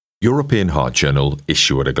European Heart Journal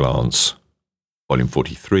Issue at a Glance, Volume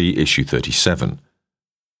 43, Issue 37.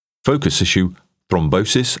 Focus issue,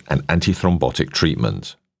 Thrombosis and Antithrombotic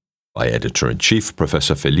Treatment, by Editor-in-Chief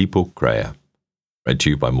Professor Filippo Crea. Read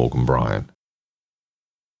to you by Morgan Bryan.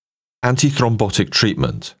 Antithrombotic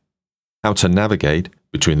treatment. How to navigate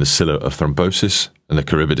between the scilla of thrombosis and the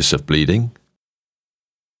charybdis of bleeding.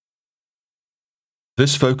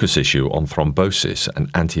 This focus issue on thrombosis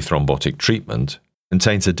and antithrombotic treatment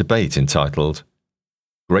contains a debate entitled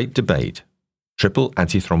Great Debate, Triple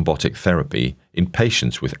Antithrombotic Therapy in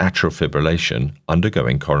Patients with Atrial Fibrillation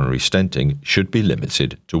Undergoing Coronary Stenting Should be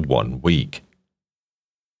Limited to 1 week.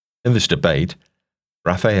 In this debate,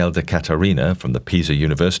 Raffaele De Catarina from the Pisa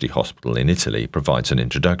University Hospital in Italy provides an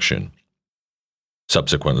introduction.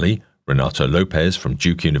 Subsequently, Renato Lopez from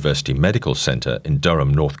Duke University Medical Center in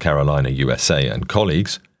Durham, North Carolina, USA, and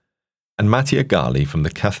colleagues, and Mattia Galli from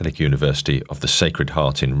the Catholic University of the Sacred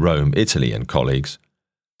Heart in Rome, Italy, and colleagues,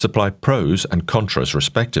 supply pros and contras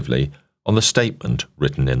respectively on the statement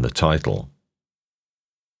written in the title.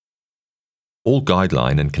 All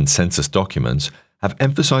guideline and consensus documents have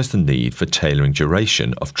emphasized the need for tailoring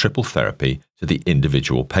duration of triple therapy to the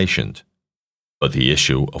individual patient. But the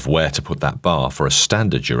issue of where to put that bar for a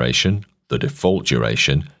standard duration, the default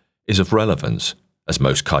duration, is of relevance, as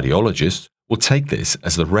most cardiologists will take this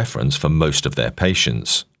as the reference for most of their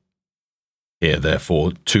patients. Here,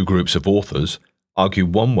 therefore, two groups of authors argue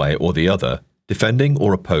one way or the other, defending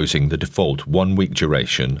or opposing the default 1-week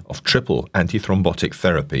duration of triple antithrombotic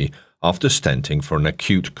therapy after stenting for an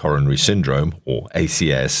acute coronary syndrome, or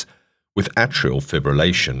ACS, with atrial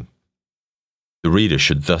fibrillation. The reader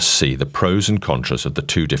should thus see the pros and contras of the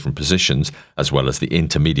two different positions, as well as the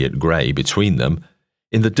intermediate grey between them,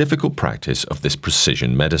 in the difficult practice of this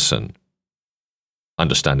precision medicine.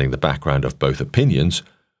 Understanding the background of both opinions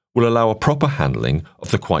will allow a proper handling of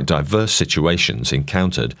the quite diverse situations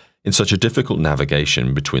encountered in such a difficult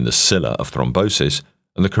navigation between the scilla of thrombosis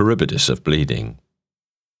and the charybdis of bleeding.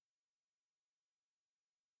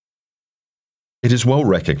 It is well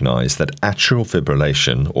recognized that atrial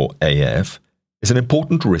fibrillation, or AF, is an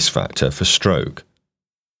important risk factor for stroke.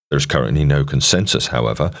 There is currently no consensus,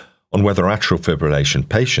 however, on whether atrial fibrillation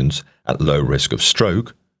patients at low risk of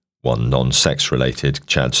stroke, one non-sex-related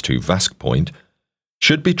CHADS2 VASC point,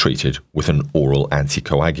 should be treated with an oral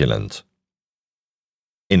anticoagulant.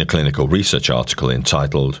 In a clinical research article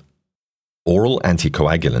entitled Oral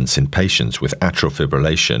Anticoagulants in Patients with Atrial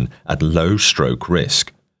Fibrillation at Low Stroke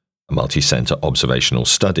Risk, a multi-center observational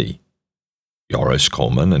study, Joris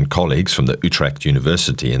Coleman and colleagues from the Utrecht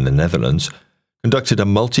University in the Netherlands conducted a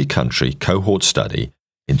multi-country cohort study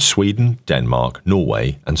in Sweden, Denmark,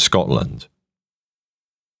 Norway, and Scotland.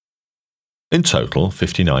 In total,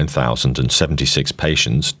 59,076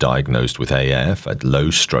 patients diagnosed with AF at low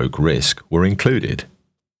stroke risk were included.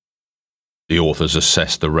 The authors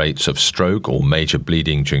assessed the rates of stroke or major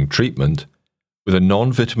bleeding during treatment with a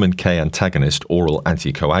non-vitamin K antagonist oral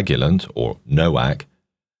anticoagulant, or NOAC,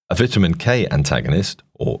 a vitamin K antagonist,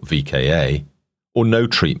 or VKA, or no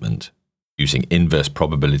treatment, using inverse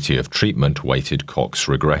probability of treatment weighted Cox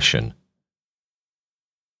regression.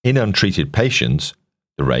 In untreated patients,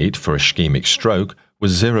 the rate for ischemic stroke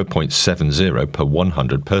was 0.70 per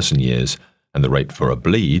 100 person-years, and the rate for a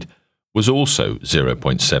bleed was also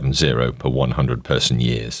 0.70 per 100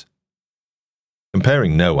 person-years.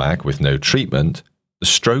 Comparing NOAC with no treatment, the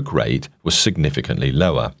stroke rate was significantly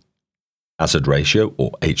lower, hazard ratio,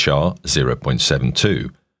 or HR,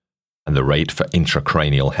 0.72, and the rate for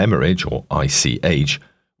intracranial hemorrhage, or ICH,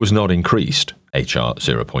 was not increased, HR,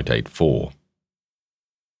 0.84.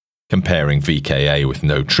 Comparing VKA with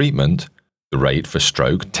no treatment, the rate for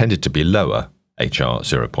stroke tended to be lower, HR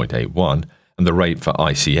 0.81, and the rate for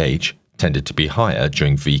ICH tended to be higher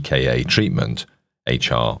during VKA treatment,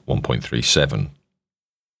 HR 1.37.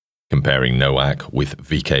 Comparing NOAC with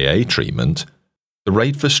VKA treatment, the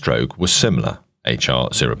rate for stroke was similar, HR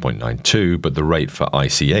 0.92, but the rate for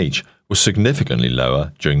ICH was significantly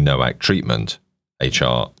lower during NOAC treatment,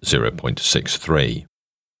 HR 0.63.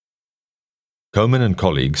 Coleman and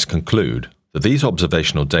colleagues conclude that these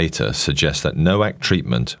observational data suggest that NOAC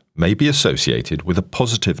treatment may be associated with a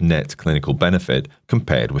positive net clinical benefit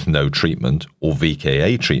compared with no treatment or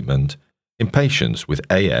VKA treatment in patients with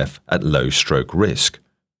AF at low stroke risk,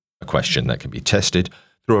 a question that can be tested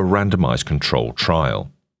through a randomized controlled trial.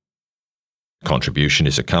 The contribution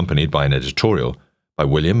is accompanied by an editorial by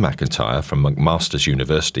William McIntyre from McMaster's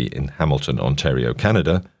University in Hamilton, Ontario,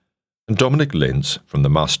 Canada, and Dominic Lintz from the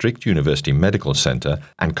Maastricht University Medical Center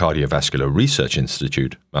and Cardiovascular Research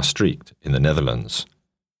Institute, Maastricht, in the Netherlands.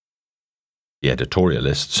 The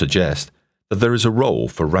editorialists suggest that there is a role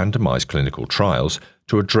for randomized clinical trials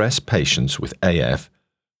to address patients with AF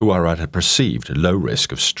who are at a perceived low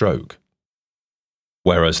risk of stroke.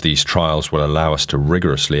 Whereas these trials will allow us to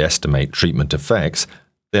rigorously estimate treatment effects,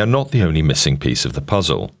 they are not the only missing piece of the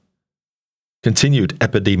puzzle. Continued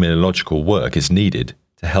epidemiological work is needed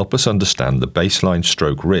to help us understand the baseline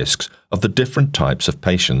stroke risks of the different types of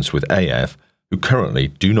patients with AF who currently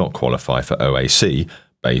do not qualify for OAC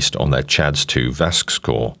based on their CHADS-2 VASC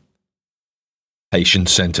score.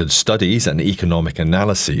 Patient-centered studies and economic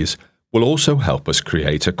analyses will also help us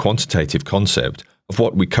create a quantitative concept of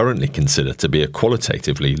what we currently consider to be a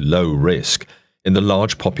qualitatively low risk in the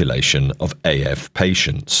large population of AF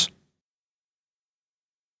patients.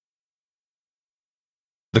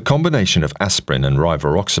 The combination of aspirin and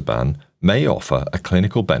rivaroxaban may offer a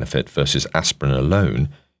clinical benefit versus aspirin alone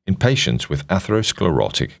in patients with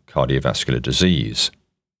atherosclerotic cardiovascular disease.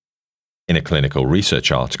 In a clinical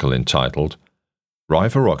research article entitled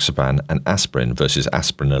Rivaroxaban and Aspirin versus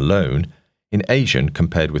Aspirin Alone in Asian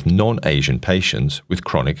compared with non-Asian patients with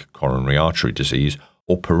chronic coronary artery disease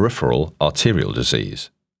or peripheral arterial disease,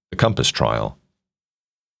 the COMPASS trial.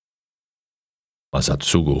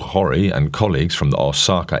 Masatsugu Hori and colleagues from the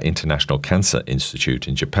Osaka International Cancer Institute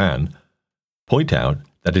in Japan point out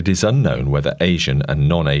that it is unknown whether Asian and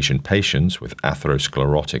non-Asian patients with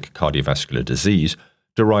atherosclerotic cardiovascular disease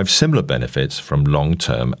derive similar benefits from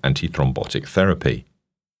long-term antithrombotic therapy.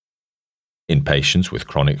 In patients with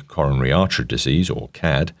chronic coronary artery disease or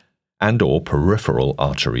CAD and/or peripheral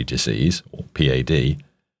artery disease or PAD,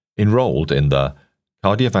 enrolled in the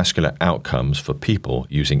Cardiovascular Outcomes for People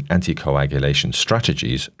Using Anticoagulation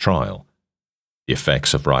Strategies trial, the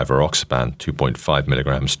effects of rivaroxaban 2.5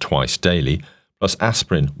 mg twice daily plus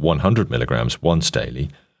aspirin 100 mg once daily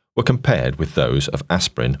were compared with those of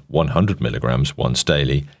aspirin 100 mg once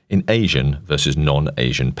daily in Asian versus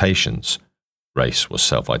non-Asian patients. Race was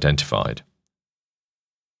self-identified.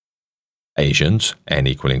 Asians, n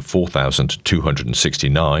equaling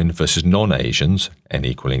 4,269 versus non-Asians, n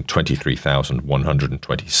equaling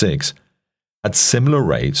 23,126, had similar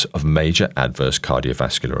rates of major adverse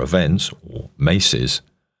cardiovascular events, or MACEs,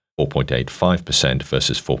 4.85%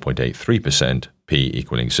 versus 4.83%, p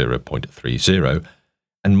equaling 0.30,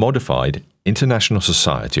 and modified International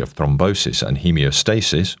Society of Thrombosis and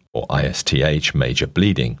Homeostasis, or ISTH, major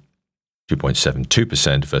bleeding,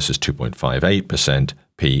 2.72% versus 2.58%,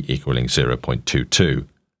 p equaling 0.22,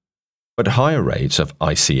 but higher rates of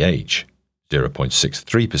ICH,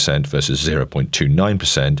 0.63% versus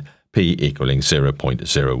 0.29%, p equaling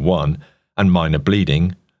 0.01, and minor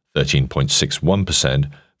bleeding,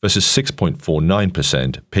 13.61% versus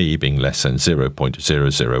 6.49%, p being less than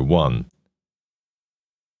 0.001.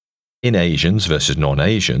 In Asians versus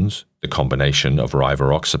non-Asians, the combination of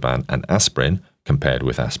rivaroxaban and aspirin, compared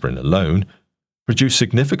with aspirin alone, produced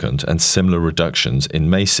significant and similar reductions in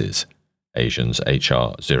MACEs, Asians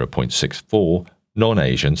HR 0.64,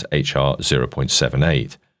 non-Asians HR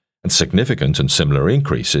 0.78, and significant and similar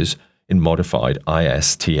increases in modified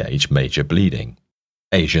ISTH major bleeding,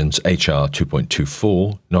 Asians HR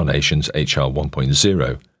 2.24, non-Asians HR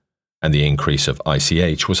 1.0, and the increase of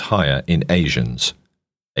ICH was higher in Asians,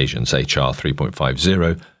 Asians HR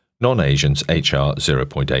 3.50, non-Asians HR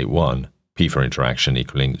 0.81, p for interaction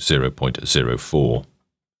equaling 0.04.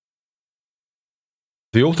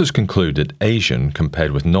 The authors conclude that Asian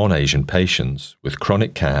compared with non-Asian patients with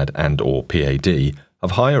chronic CAD and/or PAD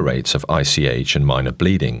have higher rates of ICH and minor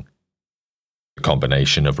bleeding. The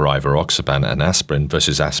combination of rivaroxaban and aspirin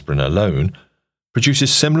versus aspirin alone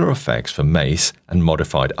produces similar effects for MACE and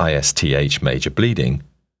modified ISTH major bleeding,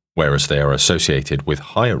 whereas they are associated with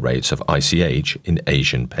higher rates of ICH in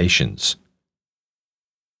Asian patients.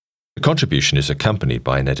 The contribution is accompanied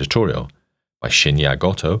by an editorial by Shinya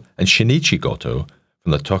Goto and Shinichi Goto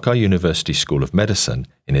from the Tokai University School of Medicine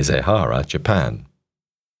in Izehara, Japan.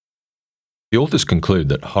 The authors conclude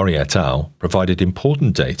that Hori et al. Provided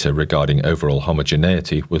important data regarding overall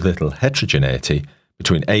homogeneity with little heterogeneity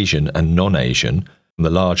between Asian and non-Asian from the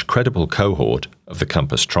large credible cohort of the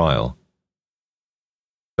COMPASS trial.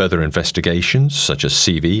 Further investigations, such as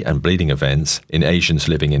CV and bleeding events in Asians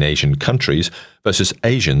living in Asian countries versus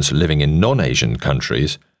Asians living in non-Asian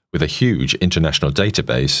countries, with a huge international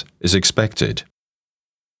database, is expected.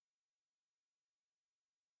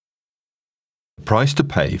 The price to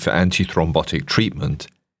pay for antithrombotic treatment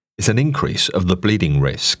is an increase of the bleeding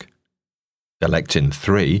risk.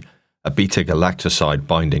 Galectin-3, a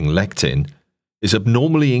beta-galactoside-binding lectin, is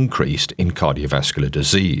abnormally increased in cardiovascular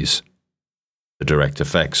disease. The direct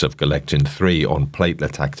effects of galectin-3 on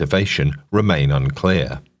platelet activation remain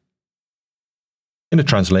unclear. In a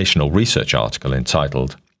translational research article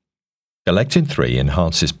entitled Galectin-3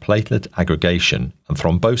 enhances platelet aggregation and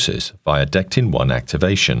thrombosis via dectin-1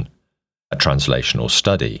 activation, a translational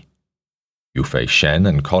study. Yufei Shen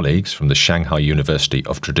and colleagues from the Shanghai University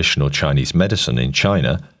of Traditional Chinese Medicine in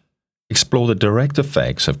China explore the direct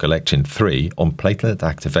effects of galectin-3 on platelet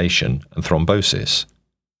activation and thrombosis.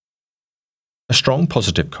 A strong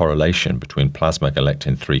positive correlation between plasma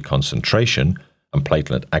galectin-3 concentration and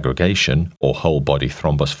platelet aggregation or whole-body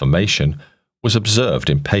thrombus formation was observed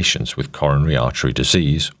in patients with coronary artery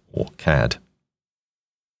disease, or CAD.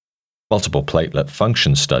 Multiple platelet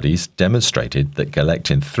function studies demonstrated that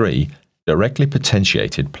galectin-3 directly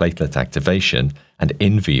potentiated platelet activation and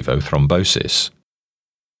in vivo thrombosis.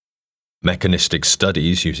 Mechanistic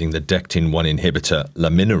studies using the dectin-1 inhibitor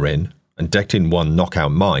laminorin and dectin-1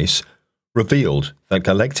 knockout mice revealed that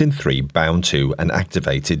galectin-3 bound to and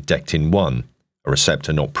activated dectin-1, a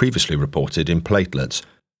receptor not previously reported in platelets,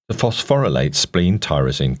 to phosphorylate spleen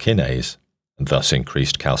tyrosine kinase, and thus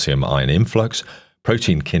increased calcium ion influx,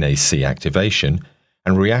 protein kinase C activation,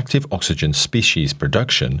 and reactive oxygen species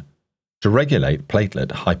production to regulate platelet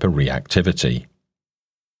hyperreactivity.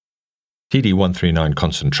 TD139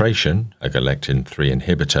 concentration, a galectin-3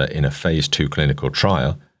 inhibitor in a phase 2 clinical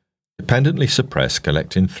trial, dependently suppressed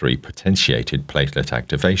galectin-3 potentiated platelet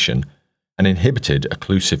activation and inhibited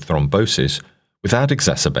occlusive thrombosis without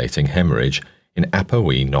exacerbating hemorrhage in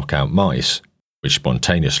ApoE knockout mice, which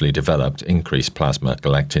spontaneously developed increased plasma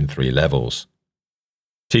galectin-3 levels.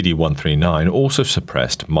 TD139 also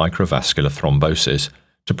suppressed microvascular thrombosis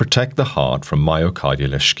to protect the heart from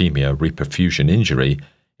myocardial ischemia reperfusion injury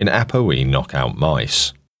in ApoE knockout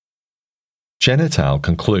mice. Chen et al.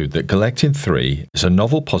 Conclude that galectin-3 is a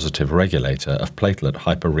novel positive regulator of platelet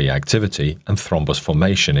hyperreactivity and thrombus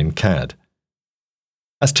formation in CAD.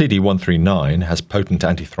 As TD139 has potent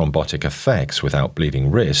antithrombotic effects without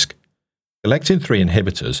bleeding risk, galectin-3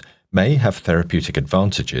 inhibitors may have therapeutic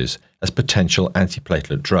advantages as potential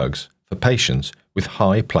antiplatelet drugs for patients with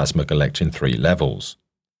high plasma galectin-3 levels.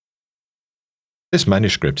 This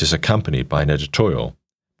manuscript is accompanied by an editorial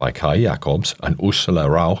by Kai Jacobs and Ursula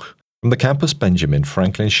Rauch from the Campus Benjamin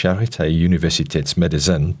Franklin Charité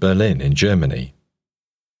Universitätsmedizin, Berlin in Germany.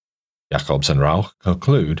 Jacobs and Rauch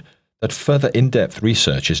conclude that further in-depth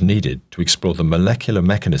research is needed to explore the molecular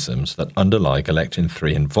mechanisms that underlie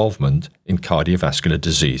galectin-3 involvement in cardiovascular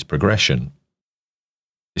disease progression.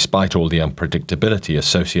 Despite all the unpredictability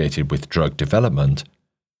associated with drug development,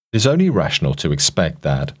 it is only rational to expect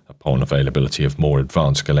that, upon availability of more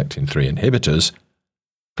advanced galectin-3 inhibitors,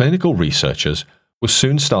 clinical researchers will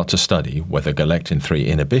soon start to study whether galectin-3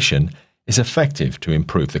 inhibition is effective to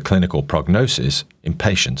improve the clinical prognosis in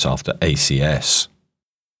patients after ACS.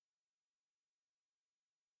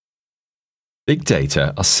 Big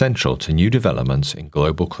data are central to new developments in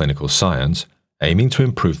global clinical science aiming to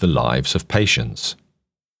improve the lives of patients.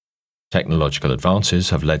 Technological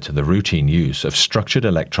advances have led to the routine use of structured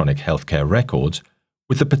electronic healthcare records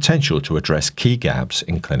with the potential to address key gaps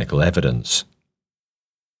in clinical evidence.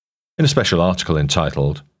 In a special article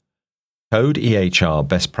entitled Code EHR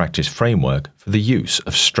Best Practice Framework for the Use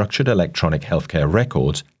of Structured Electronic Healthcare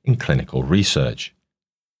Records in Clinical Research,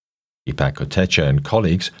 Deepak Kotecha and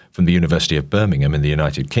colleagues from the University of Birmingham in the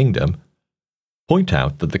United Kingdom point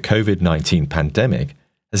out that the COVID-19 pandemic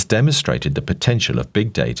has demonstrated the potential of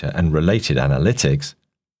big data and related analytics,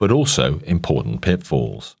 but also important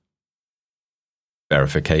pitfalls.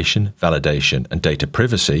 Verification, validation, and data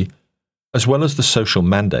privacy, as well as the social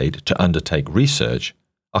mandate to undertake research,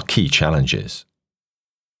 are key challenges.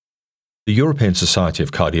 The European Society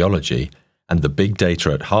of Cardiology and the Big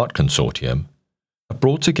Data at Heart Consortium have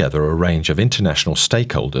brought together a range of international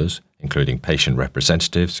stakeholders, including patient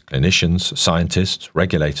representatives, clinicians, scientists,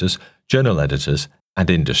 regulators, journal editors, and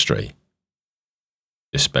industry.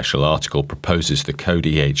 This special article proposes the Code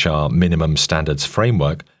EHR Minimum Standards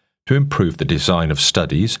Framework to improve the design of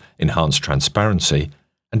studies, enhance transparency,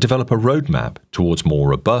 and develop a roadmap towards more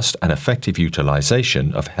robust and effective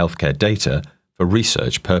utilization of healthcare data for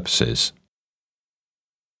research purposes.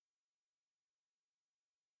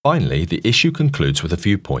 Finally, the issue concludes with a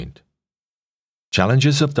viewpoint.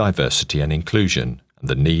 Challenges of diversity and inclusion and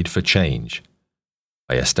the need for change,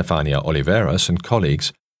 by Estefania Oliveras and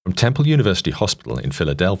colleagues from Temple University Hospital in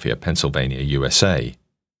Philadelphia, Pennsylvania, USA.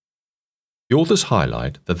 The authors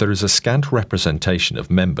highlight that there is a scant representation of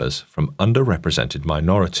members from underrepresented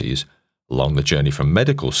minorities along the journey from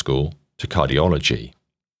medical school to cardiology.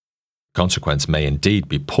 The consequence may indeed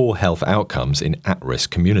be poor health outcomes in at-risk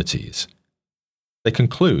communities. They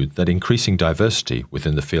conclude that increasing diversity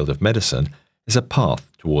within the field of medicine is a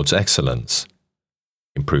path towards excellence.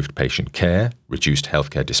 Improved patient care, reduced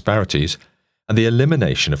healthcare disparities, and the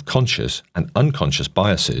elimination of conscious and unconscious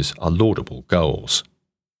biases are laudable goals.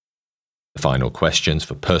 The final questions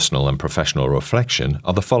for personal and professional reflection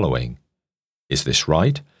are the following. Is this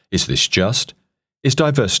right? Is this just? Is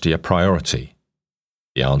diversity a priority?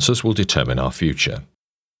 The answers will determine our future.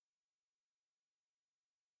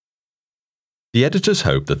 The editors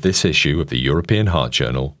hope that this issue of the European Heart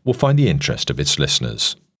Journal will find the interest of its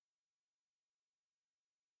listeners.